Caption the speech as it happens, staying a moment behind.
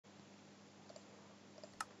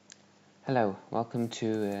Hello, welcome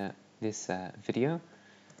to this video.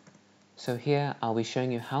 So here I'll be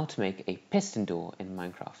showing you how to make a piston door in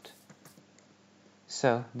Minecraft.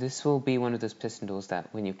 So this will be one of those piston doors that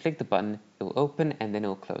when you click the button it will open and then it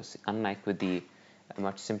will close, unlike with the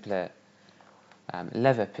much simpler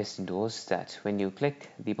lever piston doors that when you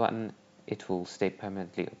click the button it will stay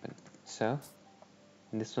permanently open. So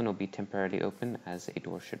this one will be temporarily open as a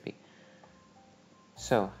door should be.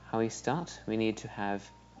 So how we start, we need to have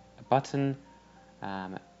a button,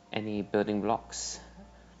 any building blocks,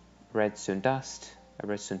 redstone dust, a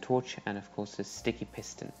redstone torch, and of course a sticky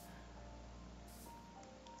piston.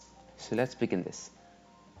 So let's begin this.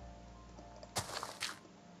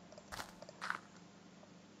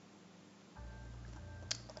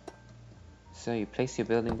 So you place your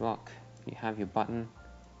building block, you have your button,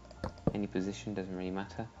 any position doesn't really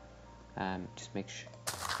matter. Just make sure,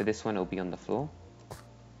 for this one it will be on the floor.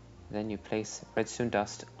 Then you place redstone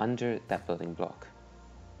dust under that building block.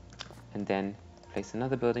 And then place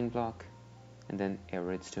another building block and then a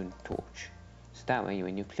redstone torch. So that way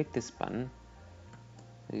when you click this button,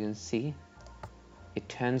 as you can see, it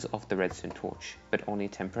turns off the redstone torch, but only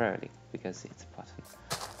temporarily because it's a button.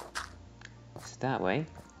 So that way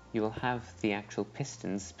you will have the actual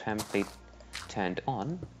pistons permanently turned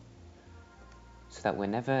on, so that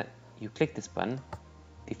whenever you click this button,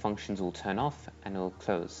 the functions will turn off and it will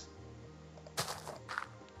close.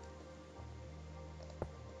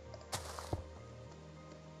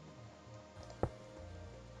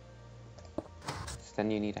 Then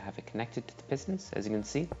you need to have it connected to the pistons. As you can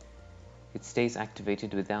see, it stays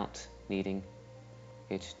activated without needing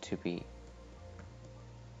it to be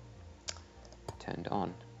turned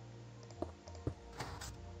on.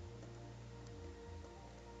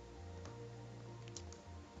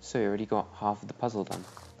 So you already got half of the puzzle done.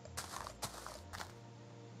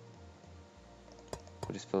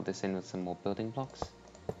 We'll just fill this in with some more building blocks.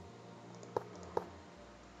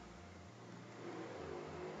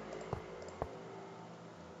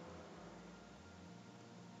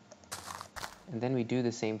 And then we do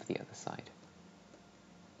the same for the other side.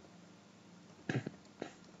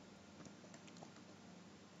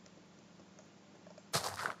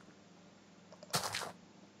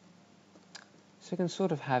 So you can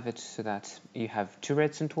sort of have it so that you have two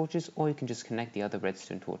redstone torches, or you can just connect the other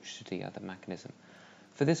redstone torch to the other mechanism.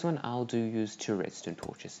 For this one I'll use two redstone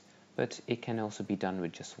torches, but it can also be done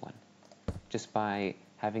with just one. Just by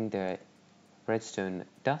having the redstone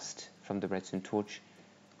dust from the redstone torch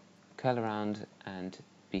curl around and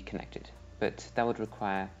be connected, but that would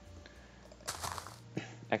require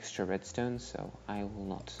extra redstone, so I will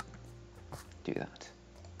not do that.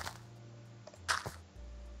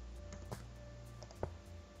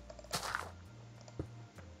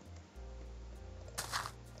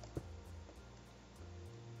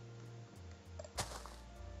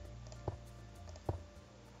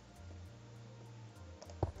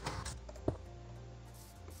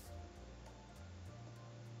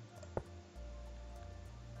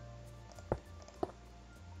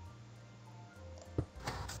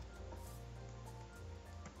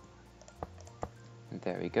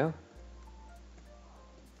 There we go.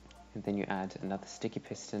 And then you add another sticky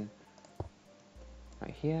piston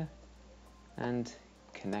right here and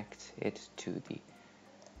connect it to the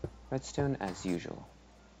redstone as usual.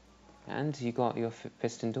 And you got your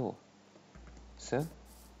piston door. So,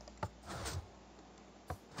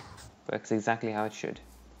 works exactly how it should.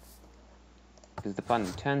 Because the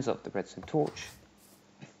button turns off the redstone torch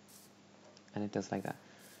and it does like that.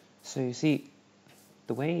 So you see,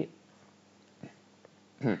 the way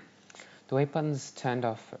buttons turned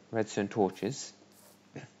off redstone torches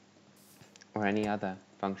or any other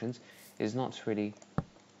functions is not really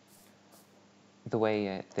the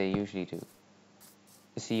way they usually do.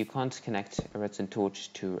 You see, you can't connect a redstone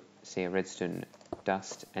torch to, say, a redstone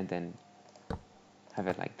dust and then have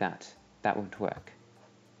it like that. That won't work.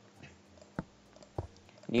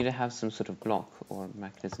 You need to have some sort of block or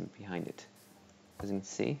mechanism behind it. As you can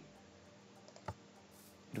see,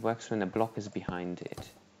 it works when a block is behind it,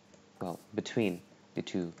 well, between the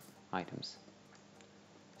two items.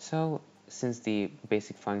 So, since the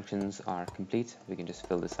basic functions are complete, we can just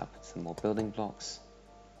fill this up with some more building blocks.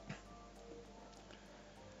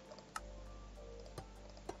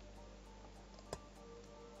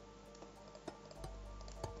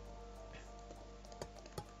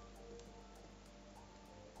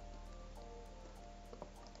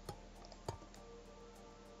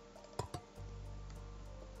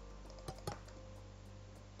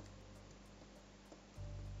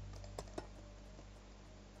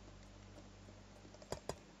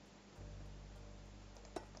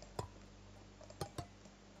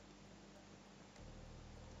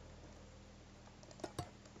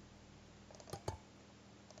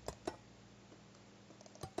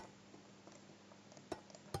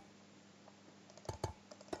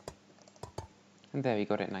 And there we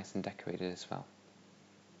got it nice and decorated as well.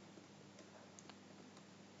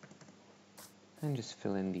 And just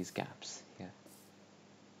fill in these gaps here.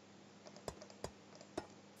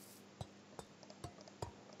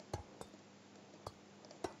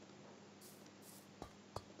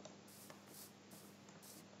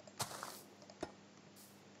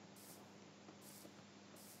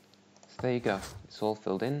 So there you go, it's all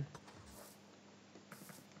filled in.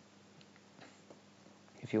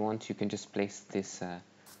 If you want, you can just place this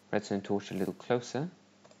redstone torch a little closer,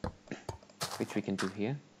 which we can do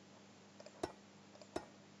here.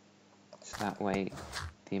 So that way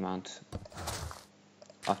the amount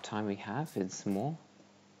of time we have is more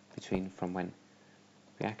from when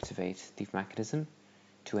we activate the mechanism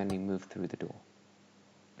to when we move through the door.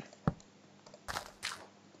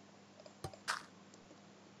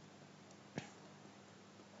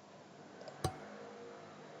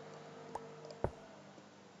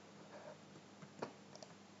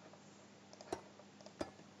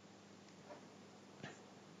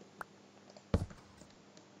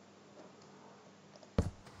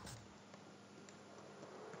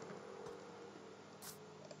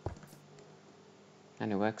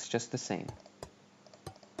 And it works just the same.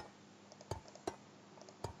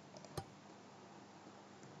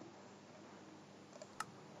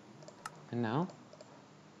 And now,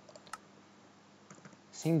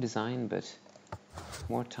 same design, but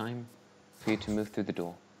more time for you to move through the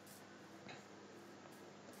door.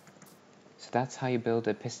 So that's how you build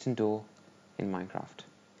a piston door in Minecraft.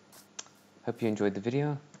 Hope you enjoyed the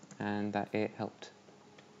video and that it helped.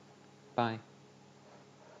 Bye.